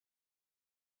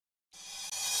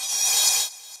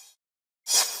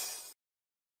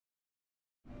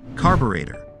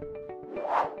Carburetor.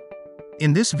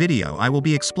 In this video I will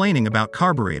be explaining about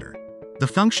carburetor. The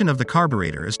function of the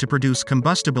carburetor is to produce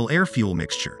combustible air-fuel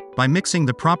mixture, by mixing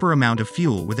the proper amount of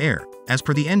fuel with air, as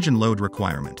per the engine load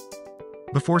requirement,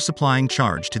 before supplying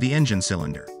charge to the engine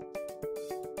cylinder.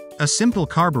 A simple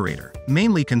carburetor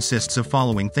mainly consists of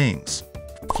following things: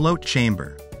 float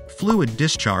chamber, fluid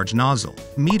discharge nozzle,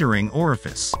 metering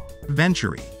orifice,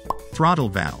 venturi, throttle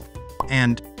valve,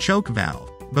 and choke valve.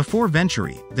 Before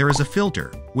venturi, there is a filter,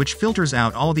 which filters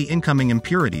out all the incoming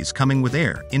impurities coming with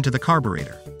air into the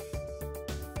carburetor.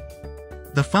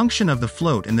 The function of the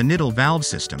float in the Throttle valve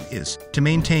system is to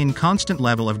maintain constant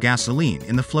level of gasoline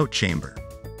in the float chamber.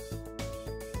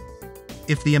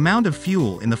 If the amount of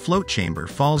fuel in the float chamber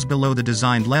falls below the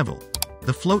designed level,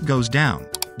 the float goes down,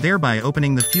 thereby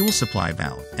opening the fuel supply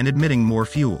valve and admitting more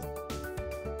fuel.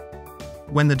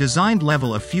 When the designed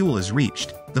level of fuel is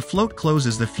reached, the float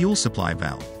closes the fuel supply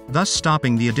valve, thus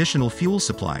stopping the additional fuel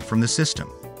supply from the system.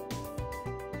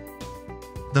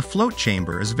 The float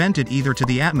chamber is vented either to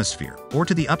the atmosphere or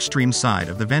to the upstream side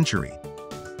of the venturi.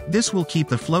 This will keep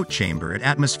the float chamber at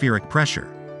atmospheric pressure.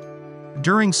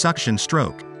 During suction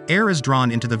stroke, air is drawn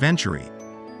into the venturi,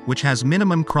 which has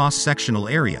minimum cross-sectional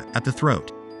area at the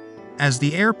throat. As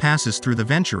the air passes through the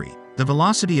venturi, the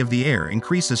velocity of the air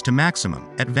increases to maximum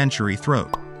at venturi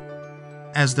throat.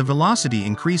 As the velocity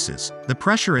increases, the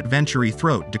pressure at venturi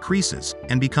throat decreases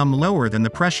and become lower than the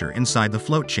pressure inside the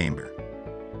float chamber.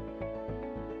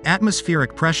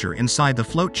 Atmospheric pressure inside the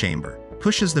float chamber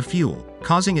pushes the fuel,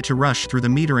 causing it to rush through the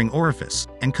metering orifice,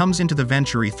 and comes into the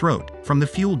venturi throat from the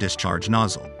fuel discharge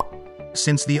nozzle.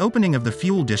 Since the opening of the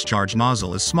fuel discharge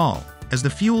nozzle is small, as the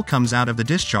fuel comes out of the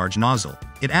discharge nozzle,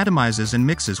 it atomizes and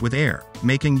mixes with air,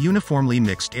 making uniformly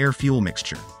mixed air-fuel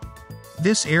mixture.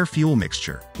 This air-fuel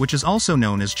mixture, which is also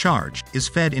known as charge, is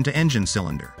fed into engine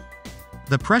cylinder.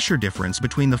 The pressure difference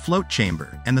between the float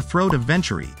chamber and the throat of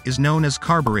venturi is known as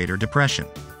carburetor depression.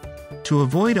 To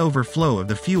avoid overflow of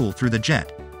the fuel through the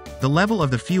jet, the level of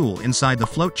the fuel inside the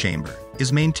float chamber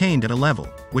is maintained at a level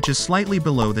which is slightly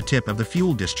below the tip of the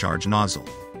fuel discharge nozzle.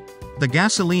 The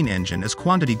gasoline engine is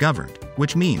quantity governed,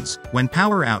 which means, when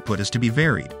power output is to be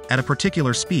varied at a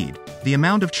particular speed, the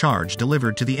amount of charge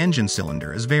delivered to the engine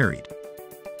cylinder is varied.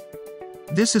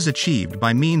 This is achieved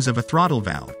by means of a throttle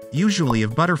valve, usually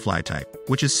of butterfly type,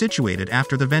 which is situated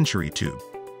after the venturi tube.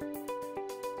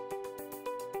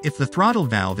 If the throttle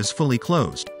valve is fully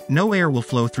closed, no air will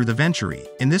flow through the venturi.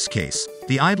 In this case,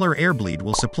 the idler air bleed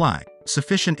will supply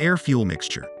sufficient air-fuel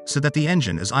mixture so that the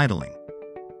engine is idling.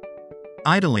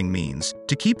 Idling means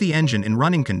to keep the engine in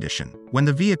running condition when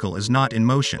the vehicle is not in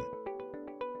motion.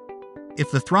 If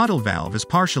the throttle valve is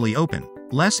partially open,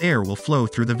 less air will flow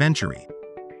through the venturi.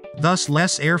 Thus,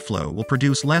 less airflow will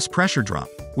produce less pressure drop,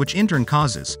 which in turn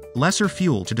causes lesser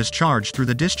fuel to discharge through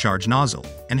the discharge nozzle,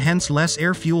 and hence less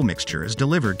air-fuel mixture is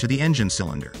delivered to the engine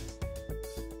cylinder.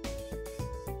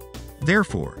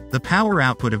 Therefore, the power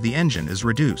output of the engine is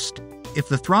reduced. If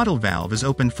the throttle valve is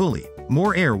open fully,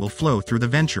 more air will flow through the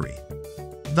venturi.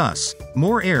 Thus,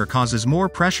 more air causes more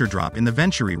pressure drop in the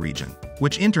venturi region,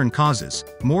 which in turn causes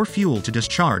more fuel to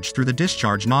discharge through the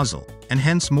discharge nozzle, and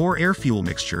hence more air-fuel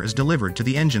mixture is delivered to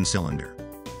the engine cylinder.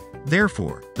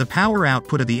 Therefore, the power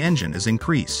output of the engine is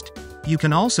increased. You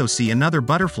can also see another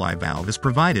butterfly valve is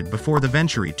provided before the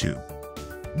venturi tube.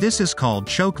 This is called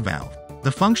choke valve.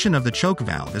 The function of the choke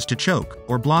valve is to choke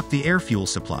or block the air-fuel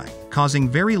supply, causing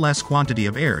very less quantity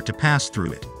of air to pass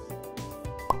through it.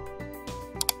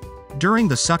 During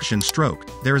the suction stroke,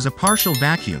 there is a partial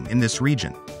vacuum in this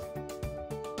region.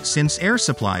 Since air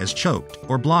supply is choked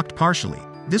or blocked partially,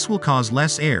 this will cause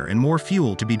less air and more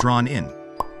fuel to be drawn in,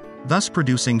 thus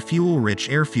producing fuel-rich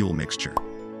air-fuel mixture.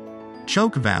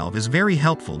 Choke valve is very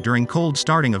helpful during cold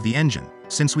starting of the engine,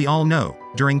 since we all know,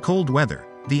 during cold weather,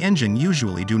 the engine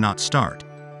usually do not start.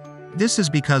 This is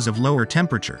because of lower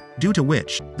temperature, due to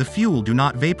which, the fuel do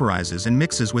not vaporizes and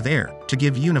mixes with air, to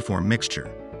give uniform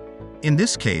mixture. In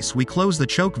this case we close the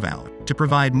choke valve, to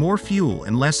provide more fuel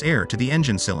and less air to the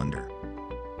engine cylinder,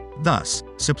 thus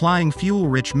supplying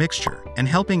fuel-rich mixture and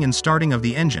helping in starting of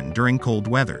the engine during cold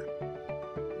weather.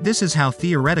 This is how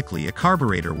theoretically a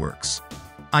carburetor works.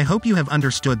 I hope you have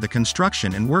understood the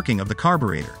construction and working of the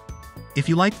carburetor. If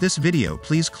you liked this video,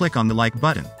 please click on the like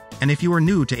button, and if you are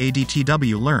new to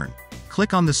ADTW Learn,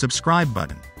 click on the subscribe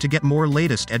button to get more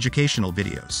latest educational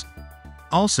videos.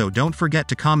 Also, don't forget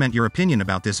to comment your opinion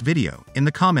about this video in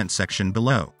the comment section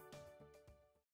below.